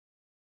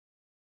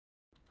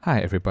Hi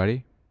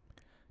everybody.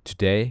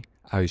 Today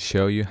I'll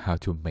show you how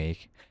to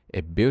make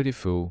a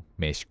beautiful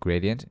mesh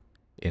gradient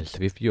in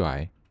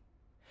SwiftUI,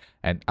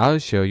 and I'll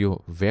show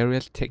you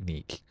various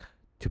techniques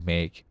to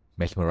make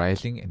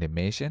mesmerizing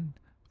animation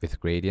with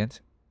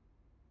gradients.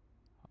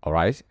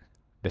 Alright,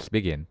 let's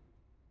begin.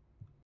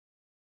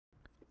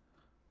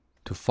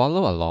 To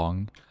follow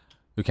along,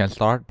 you can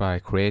start by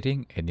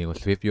creating a new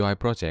SwiftUI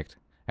project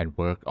and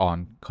work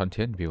on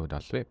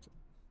content-view.swift.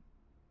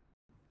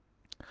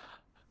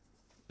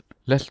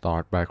 Let's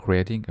start by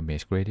creating a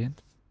mesh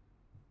gradient.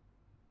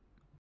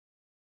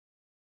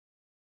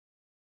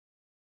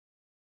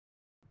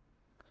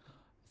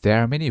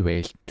 There are many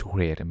ways to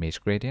create a mesh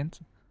gradient,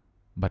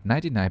 but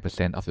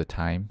 99% of the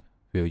time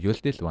we'll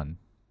use this one.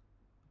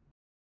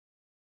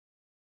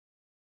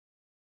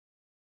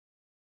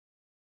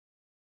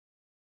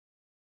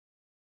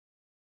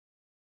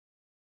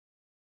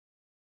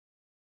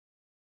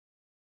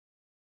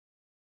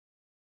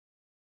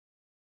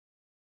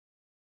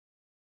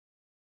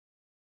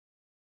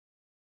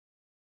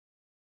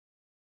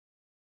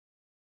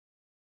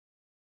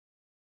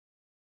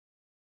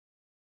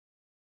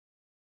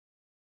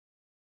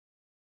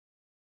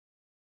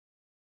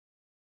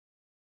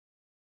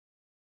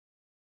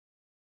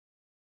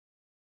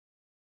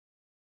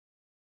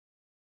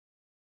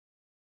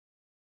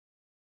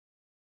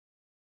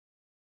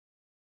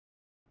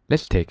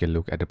 Let's take a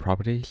look at the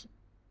properties.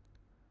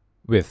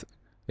 Width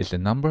is the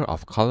number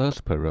of colors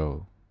per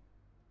row.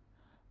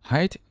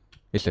 Height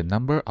is the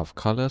number of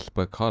colors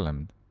per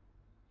column.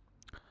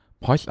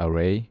 Points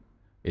array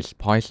is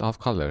points of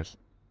colors.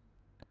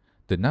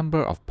 The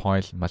number of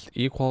points must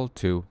equal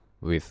to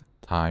width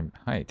times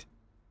height.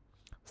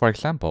 For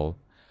example,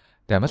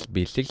 there must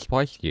be 6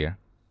 points here.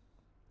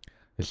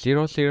 The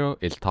 0, 0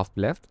 is top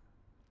left,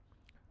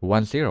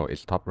 1, 0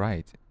 is top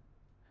right.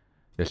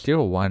 The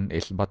 0, 1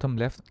 is bottom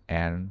left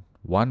and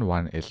 1,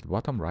 1 is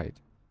bottom right.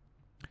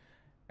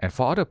 And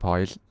for other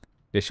points,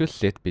 they should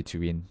sit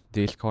between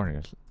these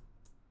corners.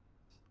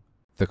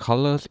 The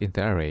colors in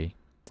the array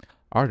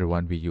are the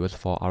one we use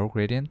for our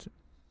gradient.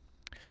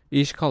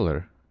 Each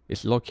color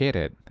is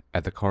located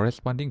at the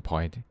corresponding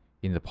point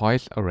in the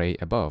points array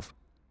above.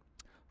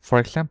 For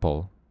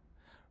example,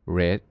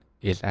 red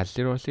is at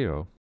 0,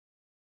 0.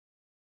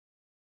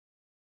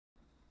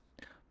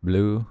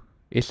 Blue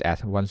is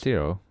at 1,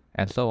 0,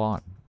 and so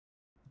on.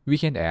 We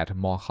can add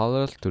more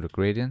colors to the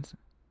gradient,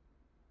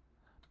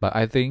 but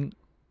I think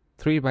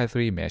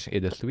 3x3 mesh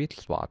is the sweet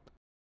spot.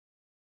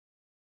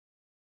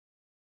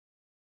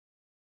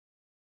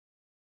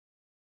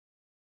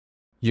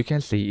 You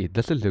can see it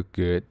doesn't look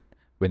good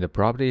when the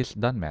properties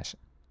don't match,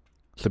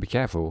 so be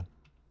careful.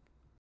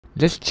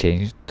 Let's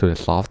change to the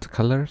soft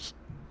colors.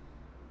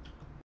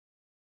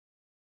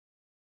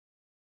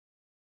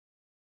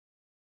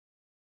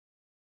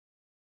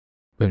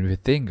 When we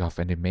think of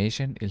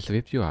animation in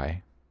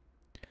SwiftUI,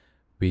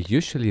 we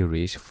usually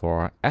reach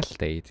for add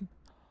state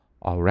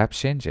or wrap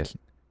changes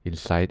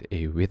inside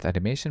a with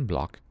animation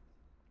block.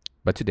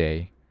 But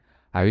today,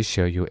 I will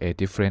show you a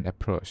different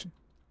approach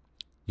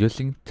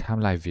using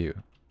timeline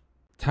view.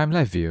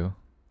 Timeline view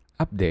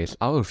updates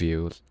our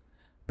views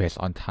based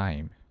on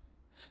time,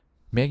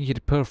 making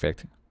it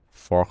perfect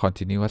for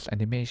continuous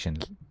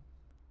animations.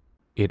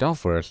 It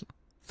offers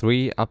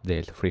 3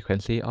 update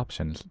frequency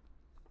options.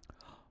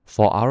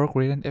 For our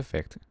gradient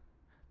effect,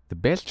 the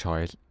best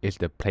choice is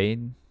the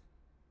plain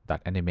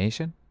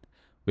animation,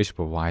 which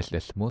provides the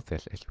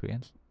smoothest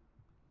experience.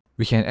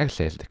 We can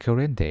access the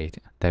current date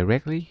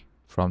directly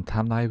from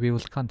timeline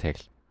view's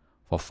context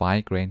for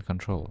fine-grained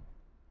control.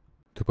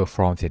 To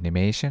perform the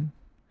animation,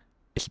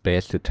 it's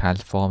best to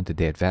transform the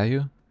date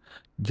value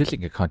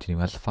using a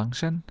continuous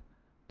function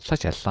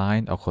such as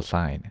sine or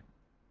cosine.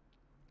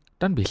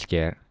 Don't be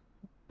scared,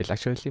 it's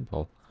actually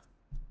simple.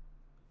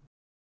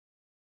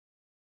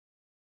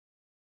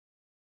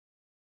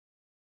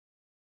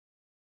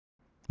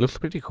 Looks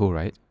pretty cool,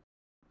 right?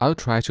 I'll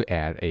try to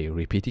add a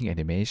repeating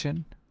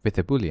animation with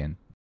a boolean.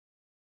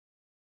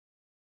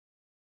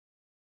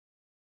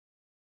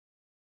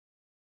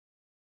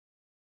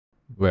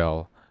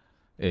 Well,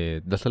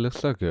 it doesn't look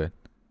so good.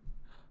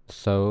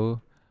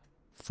 So,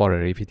 for a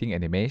repeating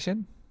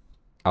animation,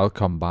 I'll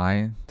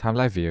combine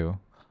timeline view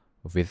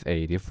with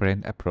a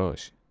different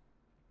approach.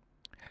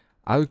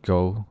 I'll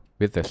go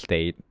with the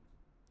state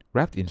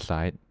wrapped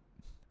inside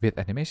with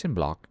animation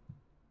block.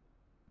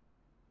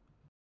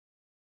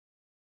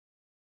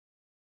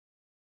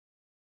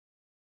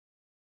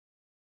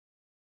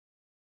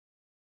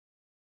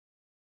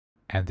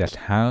 And that's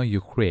how you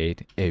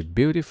create a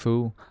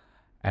beautiful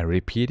and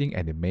repeating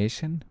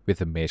animation with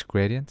a mesh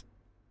gradient.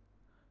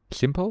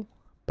 Simple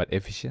but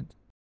efficient.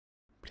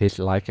 Please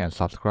like and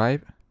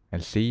subscribe,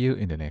 and see you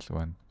in the next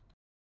one.